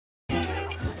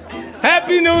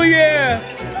Happy New Year!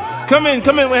 Come in,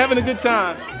 we're having a good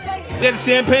time. There's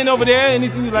champagne over there.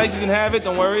 Anything you like, you can have it,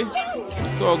 don't worry.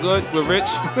 It's all good, we're rich.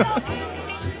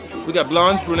 We got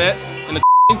blondes, brunettes, and the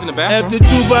in the bathroom. After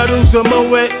 2 bottles of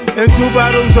Moet and 2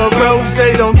 bottles of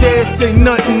Rosé, don't dare say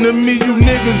nothing to me, you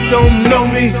niggas don't know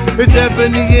me. It's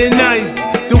Ebony and Knife,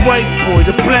 the white boy,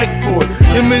 the black boy,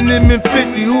 Eminem and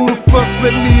 50, who the fuck's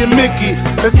let me and Mickey?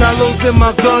 There's hollows in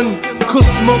my gun, kush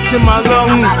smoke in my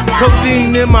lungs,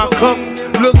 codeine in my cup.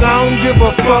 Look, I don't give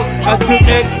a fuck. I took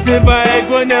X and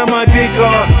Viagra, now my dick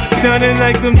hard, shining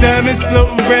like them diamonds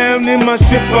floating round in my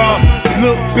ship bar.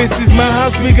 Look, bitch, this my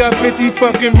house, we got 50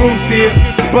 fucking rooms here.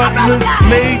 Butlers,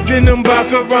 maids, and them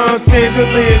baccarat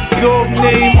chandeliers. Dog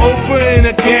named Oprah and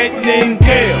a cat named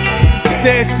Gail.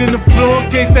 Stash in the floor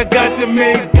in case I got to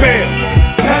make bail.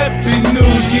 Happy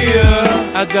New Year.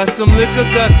 I got some liquor,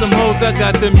 got some hoes, I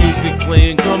got the music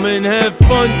playing. Come and have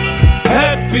fun.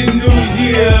 Happy New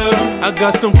Year. I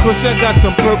got some kush, I got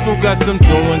some purple, got some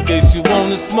Joe in case you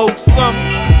wanna smoke some.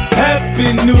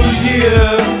 Happy New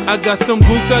Year. I got some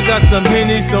goose, I got some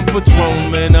Henny, some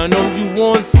Patron, man, I know you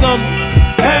want some.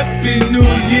 Happy New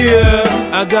Year.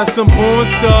 I got some porn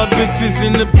star bitches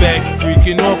in the back,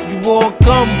 freaking off, you all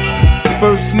come.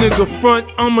 First nigga front,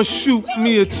 I'ma shoot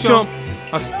me a chump.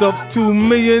 I stuffed 2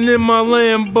 million in my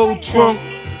Lambo trunk.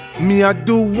 Me, I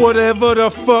do whatever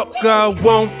the fuck I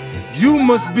want. You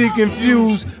must be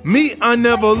confused, me I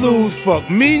never lose, fuck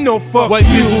me no fuck. White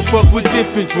people fuck with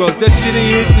different drugs, that shit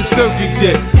ain't hit the circuit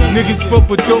yet. Niggas fuck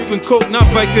with dope and coke, not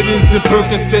Vicodins and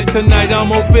Percocet. Tonight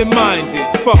I'm open-minded,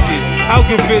 fuck it, I'll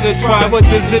give it a try, what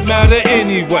does it matter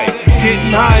anyway?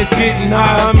 Getting high is getting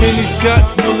high, how many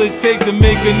shots will it take to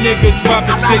make a nigga drop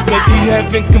a shit like he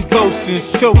having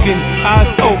convulsions, choking, eyes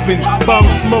open, bong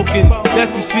smoking,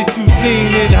 that's the shit you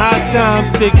seen in high times.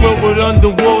 They grow it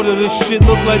underwater, this shit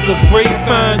look like a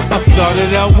grapevine. I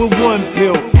started out with 1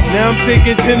 pill, now I'm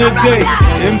taking 10 a day.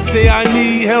 Them say I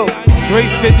need help, Dre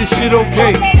said this shit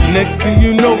okay. Next thing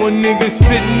you know, a nigga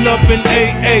sitting up in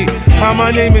AA. Hi,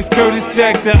 my name is Curtis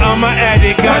Jackson, I'm an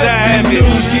addict, gotta have it. New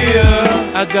Year.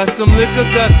 I got some liquor,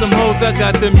 got some hoes, I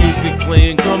got the music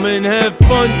playing, come and have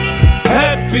fun.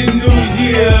 Happy New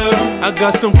Year. I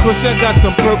got some kush, I got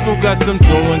some purple, got some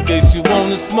Joe in case you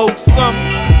wanna smoke some.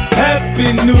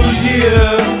 Happy New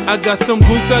Year. I got some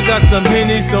goose, I got some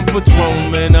Henny, some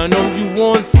Patron, man, I know you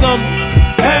want some.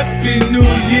 Happy New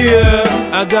Year.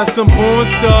 I got some porn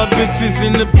star bitches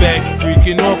in the back,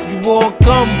 freaking off, you all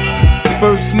come.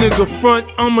 First nigga front,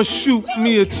 I'ma shoot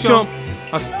me a chump.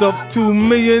 I stuffed 2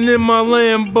 million in my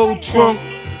Lambo trunk.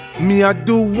 Me, I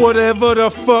do whatever the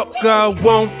fuck I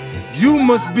want. You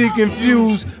must be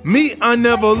confused, me I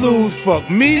never lose, fuck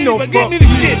me no fuck. Get me the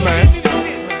shit, man.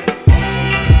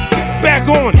 Back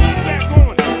on it.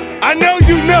 I know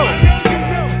you know.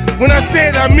 When I say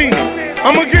it, I mean it.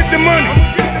 I'ma get the money.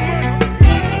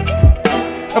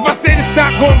 If I say the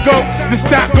stock gon' go, the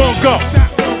stock gon' go.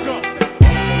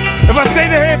 If I say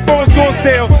the headphones gon'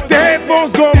 sell, the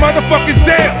headphones gon' motherfucking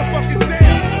sell.